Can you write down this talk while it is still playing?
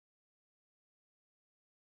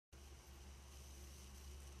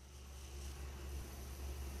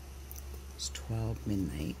It's 12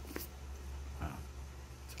 midnight. Well,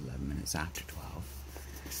 it's 11 minutes after 12.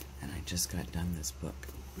 And I just got done this book.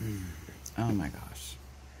 Oh my gosh.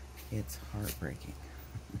 It's heartbreaking.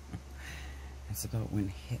 It's about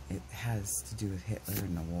when it has to do with Hitler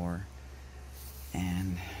and the war.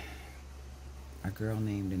 And a girl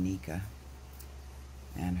named Annika.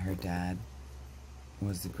 And her dad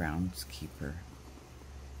was the groundskeeper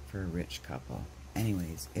for a rich couple.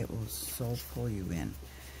 Anyways, it will so pull you in.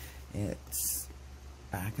 It's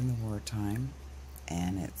back in the wartime,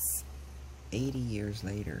 and it's 80 years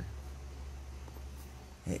later.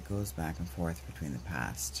 It goes back and forth between the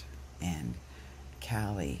past. And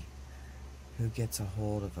Callie, who gets a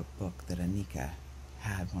hold of a book that Annika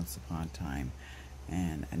had once upon a time,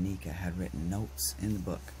 and Annika had written notes in the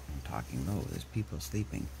book. I'm talking low, there's people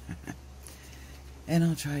sleeping. And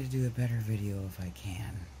I'll try to do a better video if I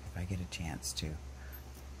can, if I get a chance to.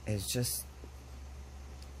 It's just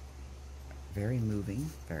very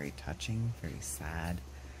moving, very touching, very sad.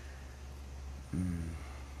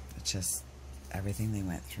 It's just everything they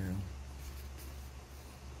went through.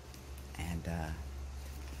 And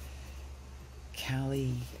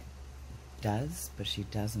Callie does, but she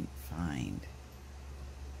doesn't find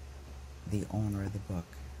the owner of the book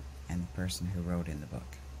and the person who wrote in the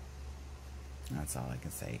book. That's all I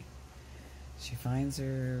can say. She finds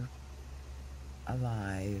her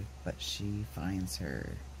alive, but she finds her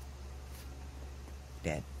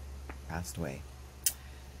dead, passed away.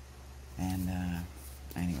 And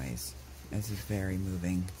anyways, this is very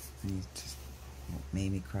moving. It just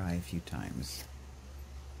made me cry a few times.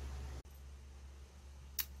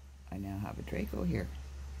 I now have a Draco here.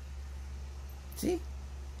 See?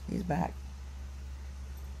 He's back.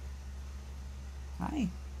 Hi.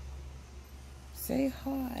 Say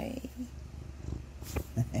hi.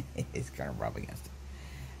 He's kind of rubbing against it.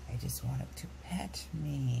 I just want it to pet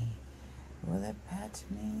me. Will it pet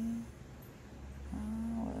me?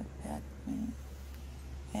 Oh, will it pet me?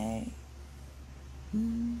 Hey.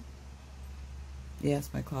 Yes,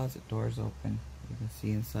 my closet door's open. You can see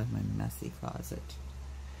inside my messy closet.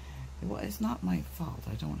 Well, it's not my fault.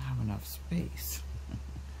 I don't have enough space.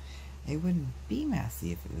 It wouldn't be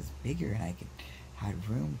messy if it was bigger and I had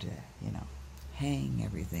room to, you know, hang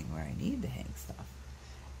everything where I need to hang stuff.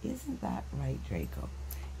 Isn't that right, Draco?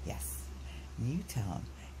 Yes. You tell him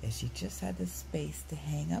if she just had the space to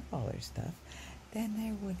hang up all her stuff, then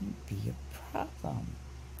there wouldn't be a problem.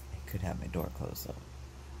 I could have my door closed though.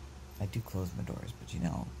 I do close my doors, but you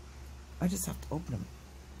know, I just have to open them.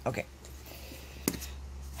 Okay.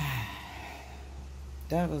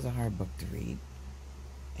 That was a hard book to read.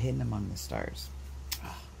 Hidden Among the Stars.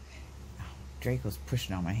 Draco's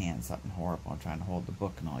pushing on my hand, something horrible. I'm trying to hold the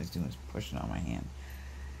book and all he's doing is pushing on my hand.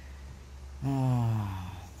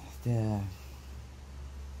 The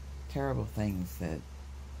terrible things the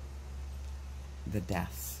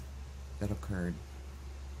deaths that occurred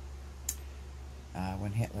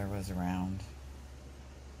when Hitler was around.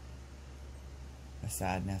 The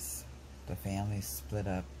sadness, the families split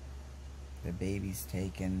up, the babies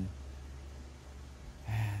taken,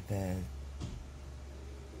 the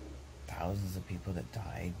thousands of people that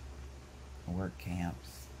died, work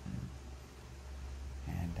camps,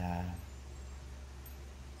 and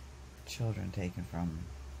children taken from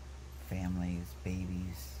families,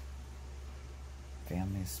 babies,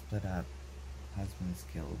 families split up, husbands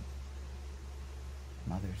killed,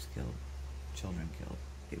 mothers killed, children killed,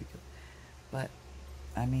 baby killed. But,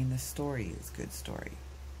 I mean, the story is a good story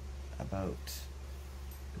about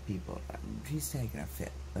the people. He's taking a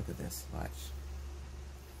fit. Look at this. Watch.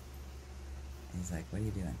 He's like, what are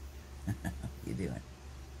you doing? What are you doing?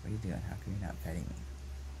 What are you doing? How come you're not petting me?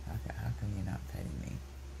 How come you're not petting me?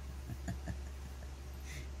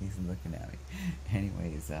 He's looking at me.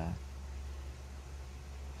 Anyways,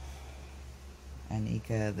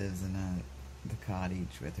 Annika lives in the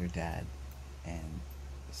cottage with her dad, and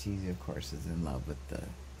she, of course, is in love with the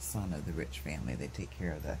son of the rich family. They take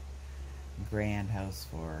care of the grand house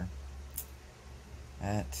for her.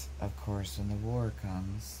 That, of course, when the war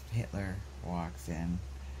comes, Hitler walks in,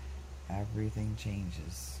 everything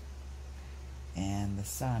changes. And the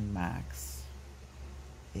son, Max,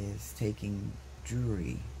 is taking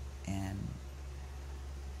jewelry and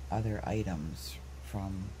other items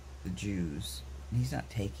from the Jews. And he's not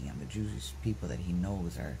taking them. The Jewish people that he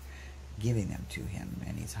knows are giving them to him,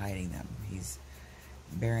 and he's hiding them. He's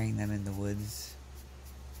burying them in the woods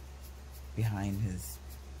behind his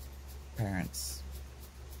parents'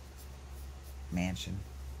 mansion,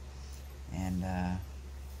 and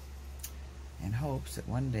in hopes that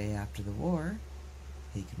one day after the war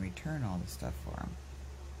he can return all the stuff for him,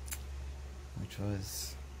 which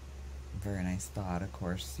was very nice thought. Of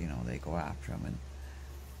course, you know, they go after him and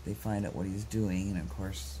they find out what he's doing, and of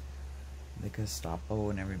course the Gestapo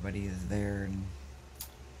and everybody is there,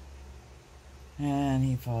 and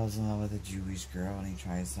he falls in love with a Jewish girl, and he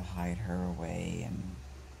tries to hide her away,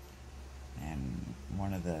 and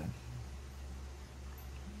one of the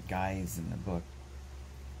guys in the book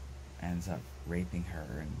ends up raping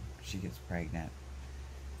her, and she gets pregnant.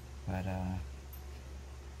 But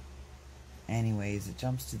anyways, it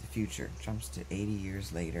jumps to the future, jumps to 80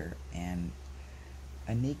 years later, and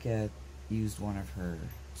Anika used one of her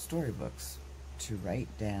storybooks to write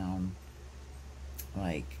down,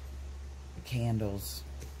 like, candles,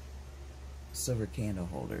 silver candle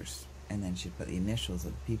holders, and then she put the initials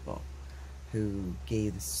of the people who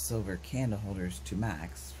gave the silver candle holders to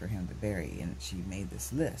Max for him to bury, and she made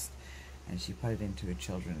this list, and she put it into a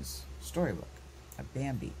children's storybook, a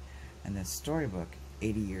Bambi, and this storybook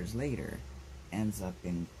 80 years later ends up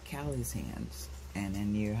in Callie's hands, and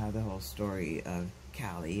then you have the whole story of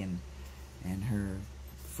Callie and her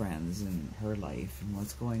friends and her life and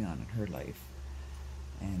what's going on in her life,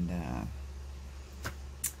 and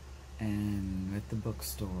with the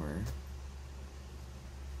bookstore,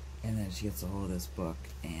 and then she gets a hold of this book,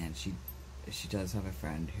 and she does have a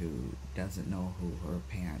friend who doesn't know who her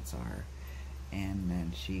parents are, and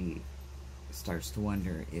then she starts to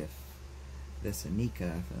wonder if this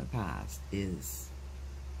Anika from the past is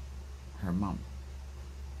her mom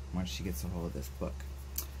once she gets a hold of this book.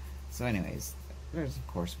 So anyways, there's of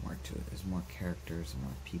course more to it. There's more characters and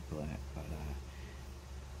more people in it, but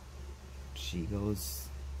she goes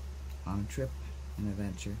on a trip, an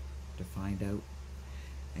adventure, to find out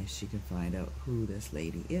if she can find out who this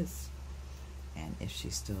lady is, and if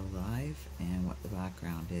she's still alive, and what the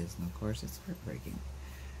background is. And of course it's heartbreaking,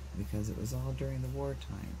 because it was all during the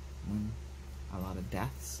wartime, when a lot of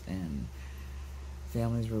deaths and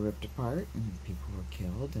families were ripped apart and people were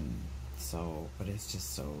killed, and so, but it's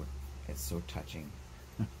just it's so touching.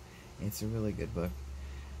 It's a really good book.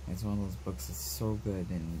 It's one of those books that's so good,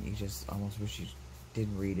 and you just almost wish you did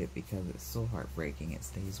read it, because it's so heartbreaking. It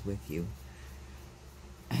stays with you.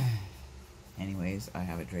 Anyways, I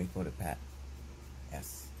have a Draco to pet.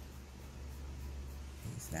 Yes.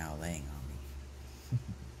 He's now laying on me.